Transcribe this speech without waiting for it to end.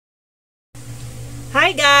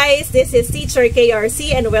Hi guys, this is Teacher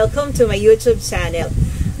KRC and welcome to my YouTube channel.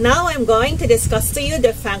 Now I'm going to discuss to you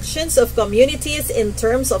the functions of communities in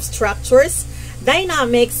terms of structures,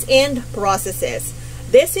 dynamics, and processes.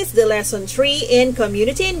 This is the lesson 3 in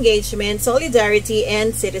community engagement, solidarity,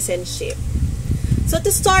 and citizenship. So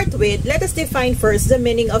to start with, let us define first the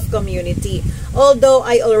meaning of community. Although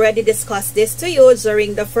I already discussed this to you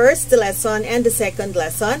during the first lesson and the second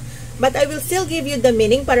lesson, but I will still give you the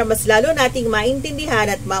meaning para mas lalo nating maintindihan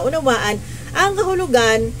at maunawaan ang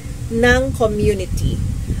kahulugan ng community.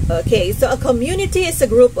 Okay, so a community is a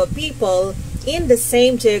group of people in the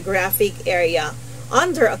same geographic area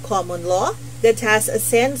under a common law that has a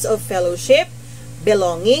sense of fellowship,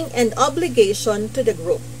 belonging, and obligation to the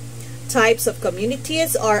group. Types of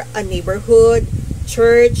communities are a neighborhood,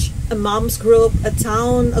 church, a mom's group, a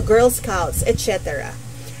town, a Girl Scouts, etc.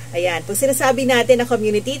 Ayan, pag sinasabi natin na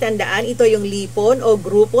community, tandaan ito yung lipon o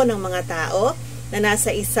grupo ng mga tao na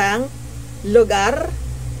nasa isang lugar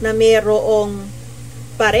na mayroong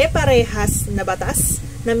pare-parehas na batas,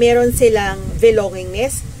 na meron silang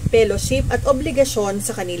belongingness, fellowship, at obligasyon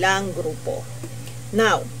sa kanilang grupo.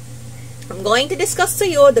 Now, I'm going to discuss to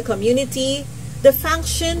you the community, the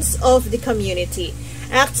functions of the community.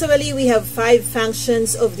 Actually, we have 5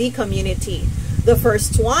 functions of the community. The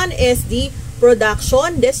first one is the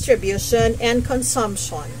production, distribution, and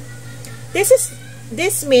consumption.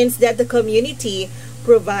 This means that the community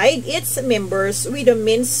provide its members with the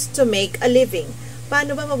means to make a living.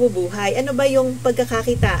 Paano ba mabubuhay? Ano ba yung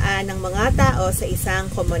pagkakakitaan ng mga tao sa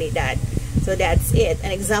isang komunidad? So that's it.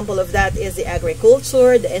 An example of that is the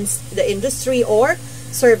agriculture, the industry, or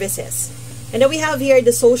services. And then we have here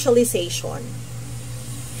the socialization.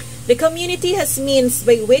 The community has means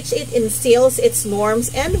by which it instills its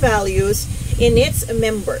norms and values in its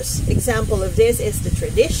members. Example of this is the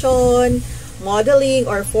tradition, modeling,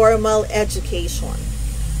 or formal education.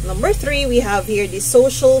 Number 3, we have here the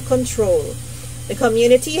social control. The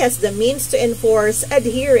community has the means to enforce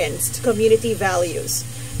adherence to community values.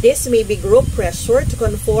 This may be group pressure to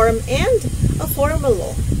conform and a formal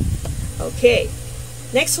law. Okay.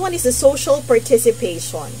 Next one is the social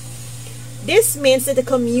participation. This means that the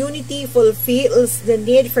community fulfills the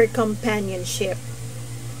need for companionship.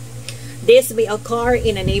 This may occur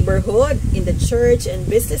in a neighborhood, in the church and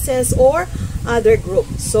businesses, or other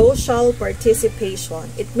groups. Social participation.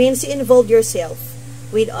 It means you involve yourself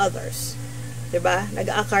with others. Diba?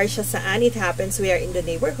 Nag-a-occur siya saan? It happens we are in the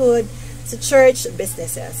neighborhood, sa church,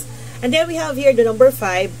 businesses. And then we have here the number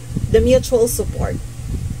 5, the mutual support.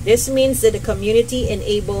 This means that the community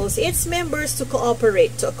enables its members to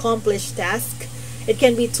cooperate to accomplish tasks. It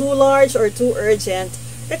can be too large or too urgent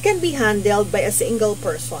that can be handled by a single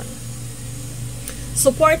person.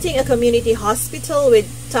 Supporting a community hospital with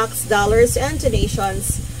tax dollars and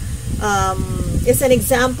donations is an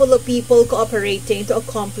example of people cooperating to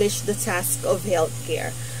accomplish the task of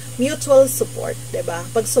healthcare. Mutual support, diba?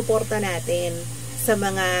 Pagsuporta natin sa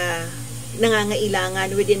mga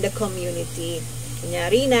nangangailangan within the community.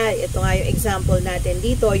 Kunyari na, ito nga yung example natin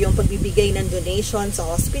dito, yung pagbibigay ng donation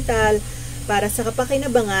sa hospital para sa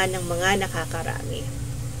kapakinabangan ng mga nakakarami.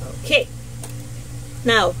 Okay.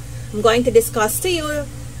 Now, I'm going to discuss to you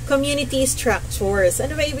community structures.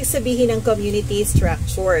 Ano ba ibig sabihin ng community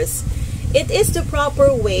structures? It is the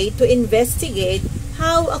proper way to investigate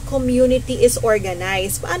how a community is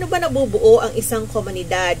organized. Paano ba nabubuo ang isang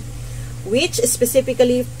komunidad? Which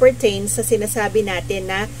specifically pertains sa sinasabi natin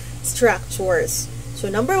na structures. So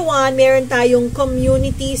number 1, meron tayong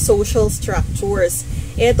community social structures.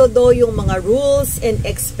 Ito do yung mga rules and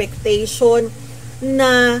expectation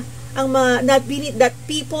na that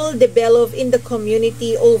people develop in the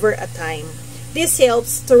community over a time. This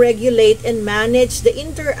helps to regulate and manage the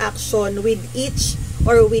interaction with each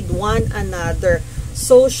or with one another.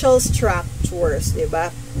 Social structures,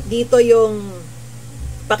 diba? Dito yung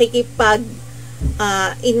pakikipag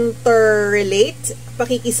interrelate,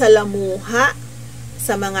 pakikisalamuha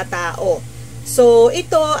sa mga tao. So,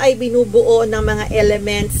 ito ay binubuo ng mga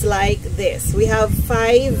elements like this. We have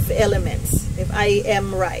 5 elements, if I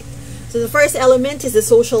am right. So, the first element is the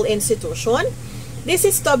social institution. This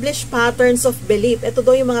established patterns of belief. Ito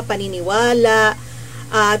do yung mga paniniwala,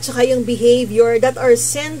 tsaka yung behavior that are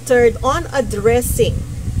centered on addressing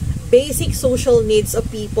basic social needs of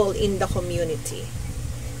people in the community.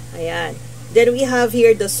 Ayan. Then we have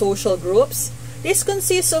here the social groups. This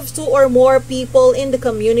consists of 2 or more people in the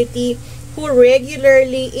community who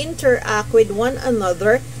regularly interact with one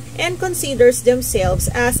another and considers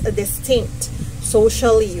themselves as a distinct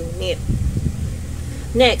social unit.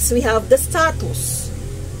 Next, we have the status.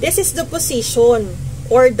 This is the position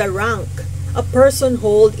or the rank a person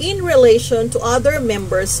hold in relation to other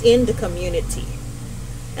members in the community.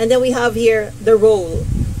 And then we have here the role.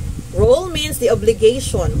 Role means the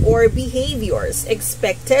obligation or behaviors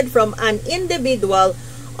expected from an individual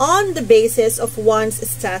on the basis of one's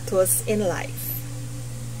status in life.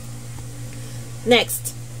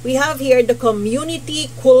 Next, we have here the community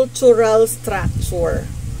cultural structure.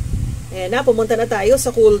 Ayan na, pumunta na tayo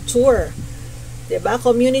sa culture. Diba?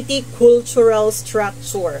 Community cultural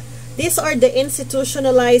structure. These are the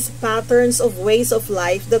institutionalized patterns of ways of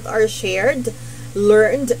life that are shared,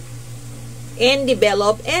 learned, and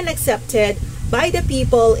developed and accepted by the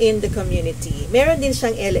people in the community. Meron din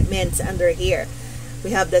siyang elements under here.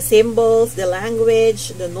 We have the symbols, the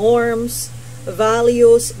language, the norms,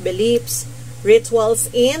 values, beliefs,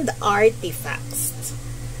 rituals, and artifacts.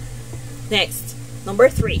 Next,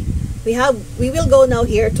 number 3. We will go now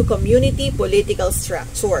here to community political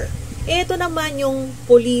structure. Ito naman yung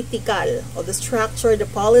political o the structure, the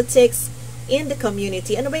politics in the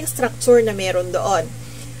community. Ano ba yung structure na meron doon?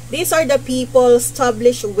 These are the people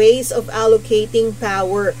established ways of allocating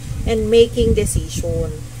power and making decision.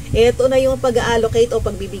 Ito na yung pag-allocate o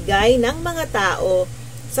pagbibigay ng mga tao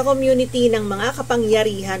sa community ng mga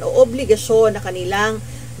kapangyarihan o obligasyon na kanilang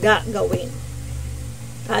gagawin.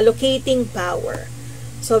 Allocating power.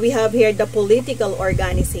 So we have here the political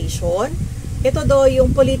organization. Ito do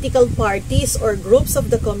yung political parties or groups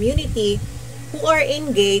of the community who are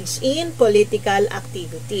engaged in political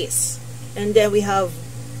activities. And then we have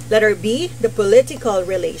letter B, the political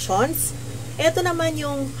relations. Ito naman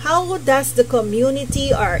yung how does the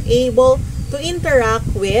community are able to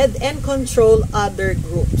interact with and control other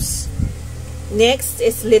groups. Next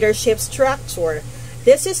is leadership structure.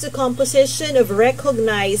 This is the composition of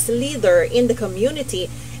recognized leader in the community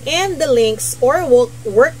and the links or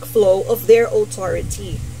workflow of their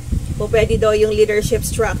authority. O pwede daw yung leadership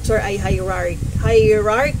structure ay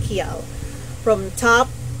hierarchical from top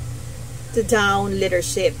to down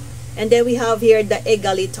leadership. And then we have here the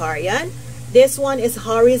egalitarian. This one is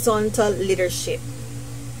horizontal leadership.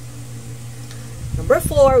 Number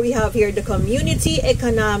 4, we have here the community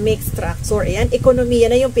economic structure. Ayan,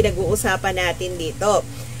 ekonomiya na yung pinag-uusapan natin dito.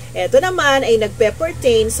 Ito naman ay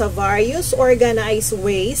nagpe-pertain sa various organized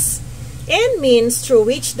ways and means through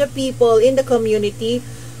which the people in the community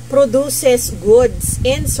produces goods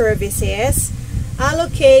and services,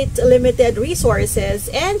 allocate limited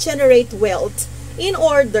resources, and generate wealth in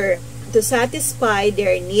order to satisfy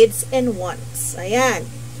their needs and wants. Ayan.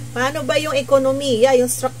 Paano ba yung ekonomiya,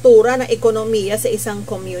 yung struktura ng ekonomiya sa isang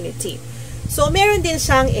community? So, meron din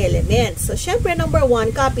siyang elements. So, syempre, number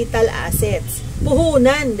 1, capital assets.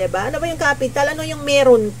 Puhunan, diba? Ano ba yung capital? Ano yung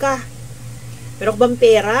meron ka? Meron ka bang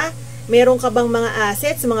pera? Meron ka bang mga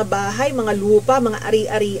assets, mga bahay, mga lupa, mga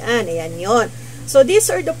ari-arian? Ayan yon. So,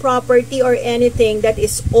 these are the property or anything that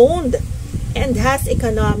is owned and has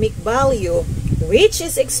economic value, which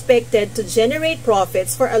is expected to generate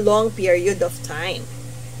profits for a long period of time.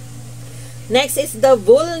 Next is the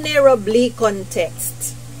vulnerability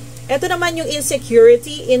context. Ito naman yung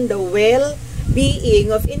insecurity in the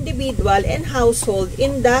well-being of individual and household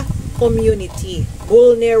in the community.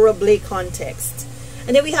 Vulnerability context.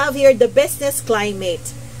 And then we have here the business climate.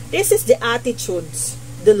 This is the attitudes,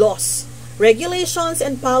 the laws, regulations,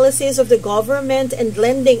 and policies of the government and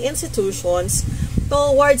lending institutions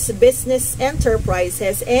towards business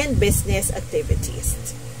enterprises and business activities.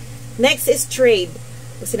 Next is trade.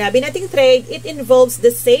 Kung sinabi nating trade, it involves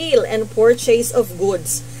the sale and purchase of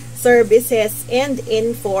goods, services, and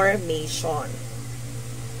information.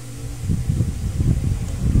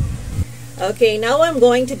 Okay, now I'm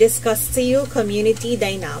going to discuss to you community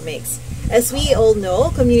dynamics. As we all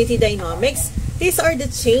know, community dynamics, these are the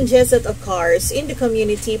changes that occurs in the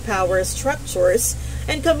community power structures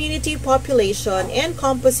and community population and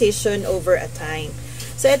composition over a time.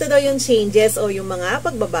 So, ito daw yung changes o yung mga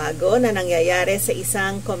pagbabago na nangyayari sa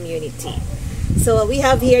isang community. So, we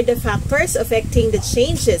have here the factors affecting the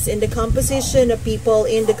changes in the composition of people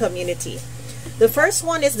in the community. The first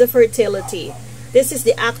one is the fertility. This is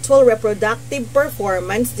the actual reproductive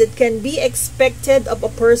performance that can be expected of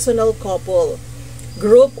a personal couple,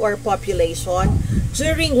 group, or population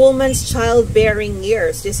during woman's childbearing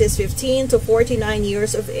years. This is 15 to 49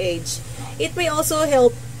 years of age. It may also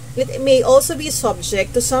be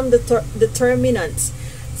subject to some determinants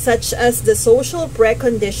such as the social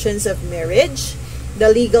preconditions of marriage,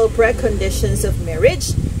 the legal preconditions of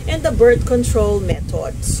marriage, and the birth control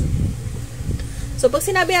methods. So, pag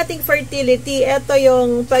sinabi nating fertility, ito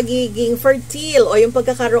yung pagiging fertile o yung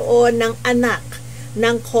pagkakaroon ng anak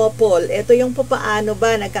ng couple. Ito yung paano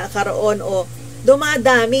ba nagkakaroon o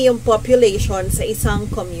dumadami yung population sa isang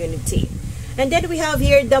community. And then we have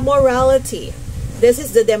here the morality. This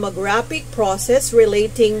is the demographic process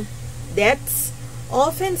relating deaths,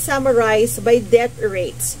 often summarized by death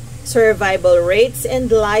rates. Survival rates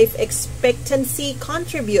and life expectancy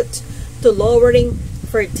contribute to lowering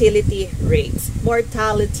fertility rates.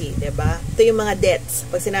 Mortality, diba? Ito yung mga deaths.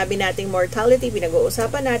 Pag sinabi nating mortality,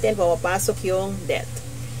 pinag-uusapan natin, pumapasok yung death.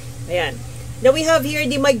 Ayan. Now we have here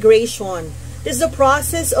the migration. This is the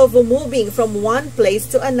process of moving from one place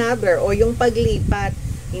to another, o yung paglipat.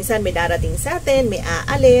 Minsan may darating sa atin, may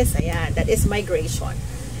aalis. Ayan, that is migration.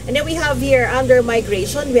 And then we have here, under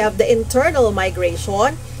migration, we have the internal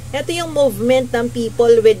migration. Ito yung movement ng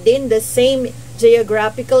people within the same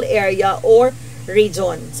geographical area or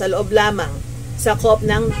region. Sa loob lamang, sakop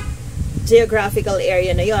ng geographical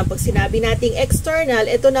area na yon. Pag sinabi nating external,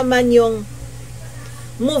 ito naman yung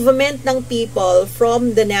movement ng people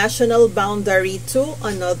from the national boundary to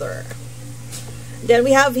another. Then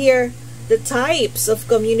we have here the types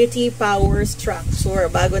of community power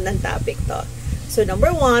structure. Bago ng topic to. So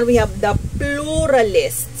number 1, we have the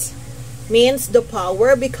pluralists. Means the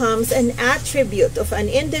power becomes an attribute of an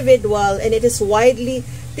individual and it is widely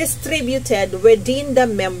distributed within the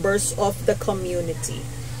members of the community.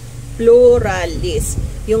 Pluralist.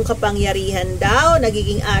 Yung kapangyarihan daw,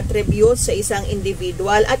 nagiging attribute sa isang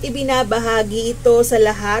individual at ibinabahagi ito sa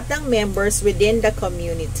lahat ng members within the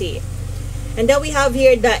community. And then we have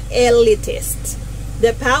here the elitist.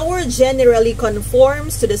 The power generally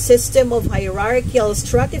conforms to the system of hierarchical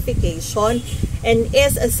stratification and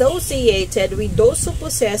is associated with those who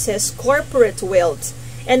possesses corporate wealth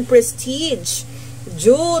and prestige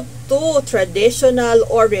due to traditional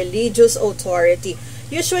or religious authority.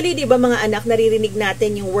 Usually, di ba mga anak, naririnig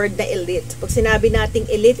natin yung word na elite. Pag sinabi nating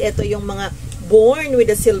elite, ito yung mga born with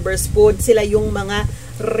a silver spoon. Sila yung mga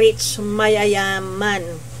rich, mayayaman.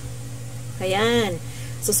 Ayan.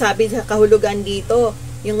 So, sabi sa kahulugan dito,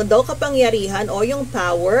 yung daw kapangyarihan o yung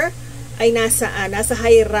power ay nasa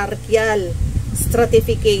hierarchical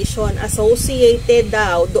stratification associated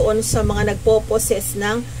daw doon sa mga nagpo-possess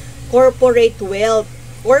ng corporate wealth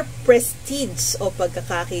or prestige o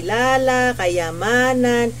pagkakakilala,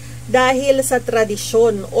 kayamanan dahil sa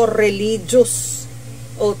tradisyon or religious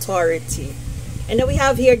authority. And then we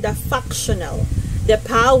have here the factional. The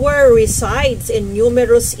power resides in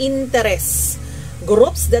numerous interests,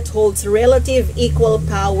 groups that holds relative equal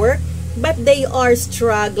power, but they are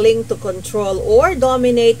struggling to control or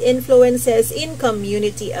dominate influences in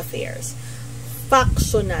community affairs.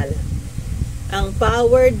 Factional. Ang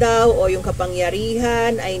power daw o yung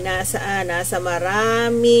kapangyarihan ay nasa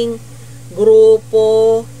maraming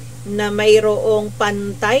grupo na mayroong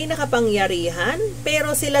pantay na kapangyarihan,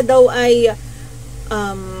 pero sila daw ay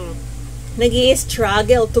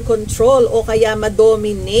nag-i-struggle to control o kaya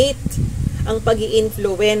ma-dominate ang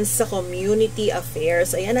pag-i-influence sa community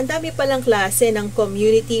affairs. Ayan, ang dami palang klase ng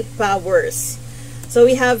community powers. So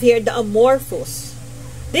we have here the amorphous.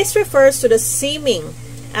 This refers to the seeming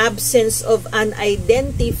absence of an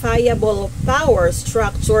identifiable power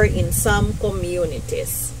structure in some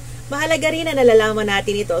communities. Mahalaga rin na nalalaman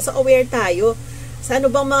natin ito. So aware tayo sa ano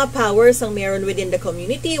bang mga powers ang meron within the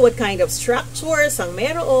community, what kind of structures ang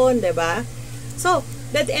meron, diba? So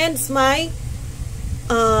that ends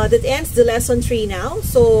the lesson 3 now.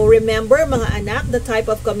 So remember mga anak, the type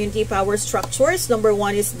of community power structures. Number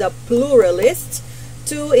 1 is the pluralist,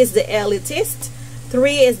 2 is the elitist,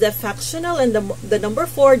 3 is the factional, and the number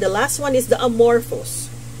 4, the last one, is the amorphous.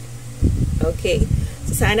 Okay.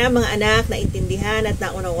 So sana mga anak naintindihan at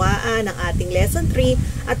naunawaan ang ating lesson 3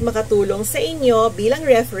 at makatulong sa inyo bilang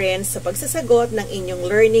reference sa pagsasagot ng inyong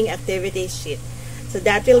learning activity sheet. So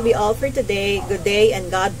that will be all for today. Good day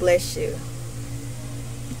and God bless you.